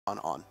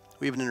on.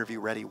 We have an interview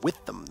ready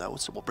with them, though,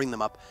 so we'll bring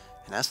them up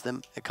and ask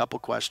them a couple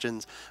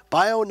questions.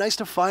 Bio, nice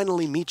to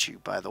finally meet you,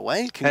 by the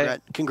way.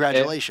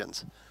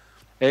 Congratulations.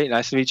 Hey,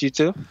 nice to meet you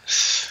too.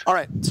 All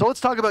right, so let's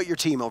talk about your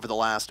team over the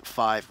last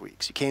 5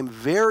 weeks. You came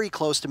very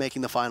close to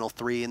making the final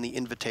 3 in the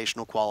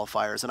invitational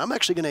qualifiers, and I'm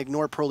actually going to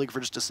ignore Pro League for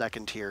just a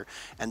second here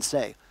and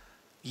say,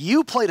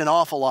 you played an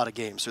awful lot of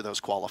games through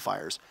those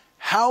qualifiers.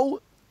 How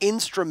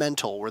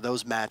instrumental were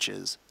those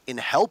matches in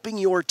helping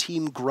your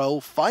team grow,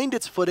 find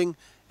its footing,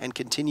 and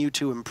continue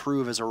to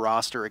improve as a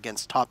roster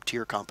against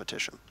top-tier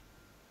competition?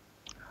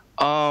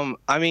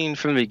 I mean,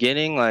 from the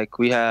beginning, like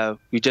we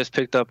just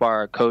picked up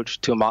our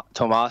coach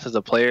Tomas as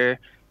a player.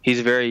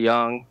 He's very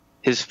young.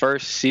 His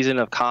first season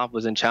of comp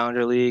was in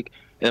Challenger League,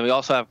 and then we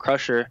also have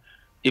Crusher.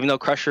 Even though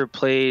Crusher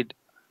played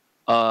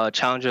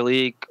Challenger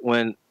League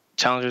when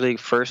Challenger League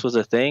first was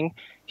a thing,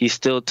 he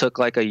still took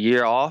like a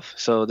year off.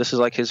 So this is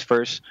like his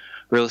first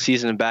real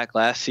season back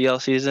last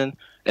CL season,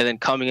 and then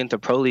coming into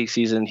Pro League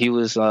season, he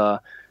was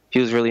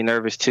really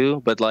nervous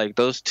too. But like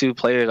those two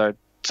players are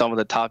some of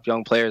the top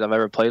young players I've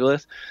ever played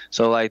with.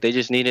 So like they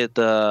just needed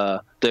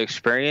the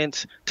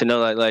experience to know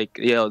that like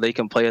they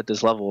can play at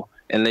this level,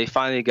 and they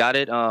finally got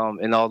it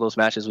in all those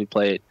matches we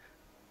played.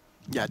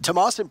 Yeah,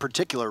 Tomas in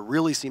particular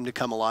really seemed to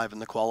come alive in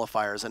the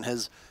qualifiers and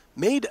has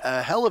made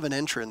a hell of an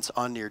entrance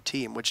on your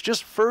team, which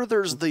just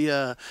furthers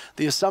the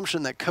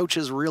assumption that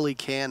coaches really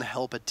can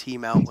help a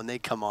team out when they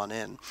come on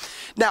in.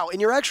 Now, in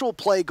your actual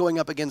play going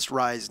up against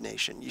Rise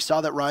Nation, you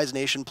saw that Rise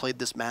Nation played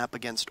this map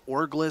against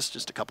Orglis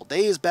just a couple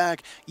days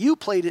back. You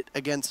played it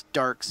against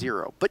Dark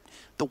Zero, but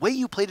the way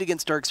you played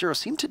against Dark Zero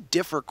seemed to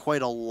differ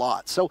quite a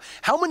lot. So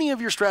how many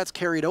of your strats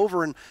carried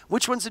over, and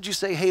which ones did you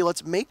say, hey,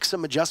 let's make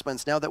some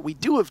adjustments now that we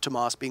do have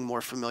Tomas being more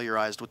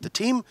familiarized with the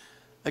team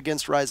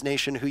against Rise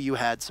Nation, who you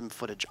had some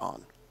footage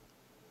on?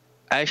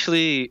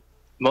 Actually,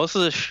 most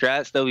of the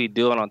strats that we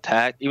do on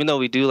attack, even though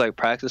we do like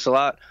practice a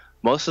lot,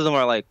 most of them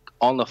are like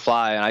on the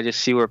fly, and I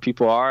just see where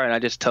people are and I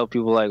just tell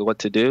people like what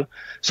to do.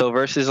 So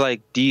versus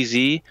like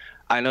DZ,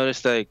 I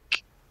noticed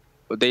like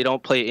they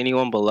don't play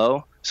anyone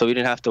below, so we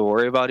didn't have to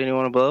worry about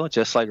anyone below.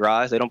 Just like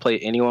Rise, they don't play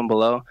anyone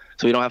below,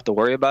 so we don't have to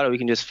worry about it. We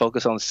can just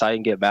focus on the site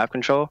and get map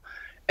control.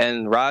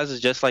 And Rise is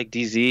just like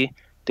DZ,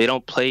 they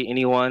don't play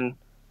anyone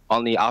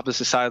on the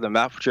opposite side of the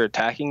map which you're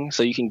attacking,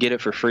 so you can get it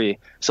for free.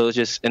 So it's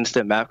just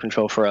instant map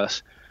control for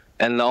us.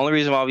 And the only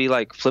reason why we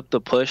like flipped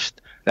the push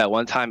that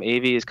one time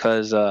AV is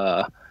because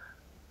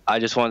I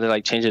just wanted to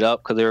like change it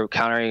up because they were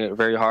countering it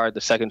very hard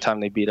the second time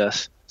they beat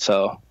us.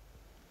 So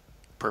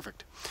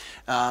perfect.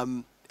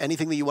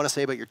 Anything that you want to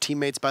say about your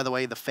teammates, by the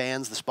way, the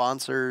fans, the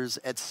sponsors,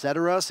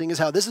 etc., seeing as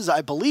how this is,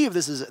 I believe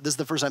this is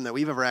the first time that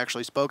we've ever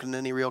actually spoken in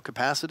any real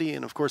capacity,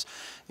 and of course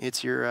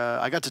it's your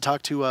I got to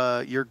talk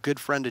to your good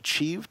friend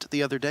Achieved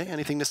the other day.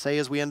 Anything to say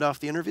as we end off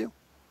the interview?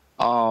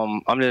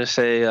 I'm gonna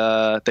say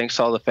thanks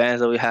to all the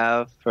fans that we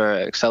have for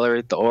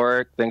Accelerate the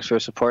org. Thanks for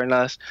supporting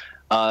us.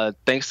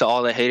 Thanks to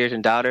all the haters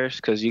and doubters,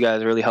 because you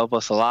guys really help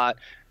us a lot.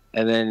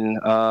 And then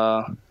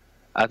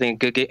I think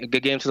good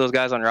game to those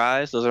guys on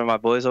Rise. Those are my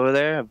boys over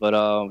there,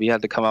 but we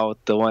had to come out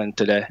with the win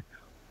today.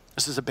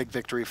 This is a big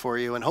victory for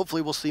you, and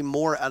hopefully we'll see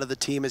more out of the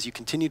team as you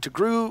continue to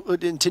groove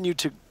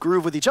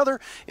with each other,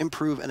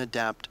 improve, and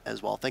adapt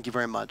as well. Thank you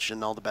very much,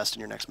 and all the best in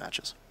your next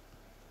matches.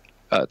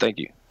 Thank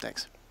you.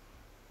 Thanks.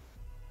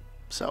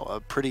 So a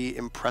pretty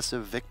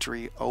impressive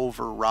victory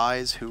over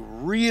Rise, who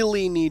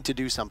really need to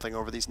do something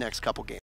over these next couple games.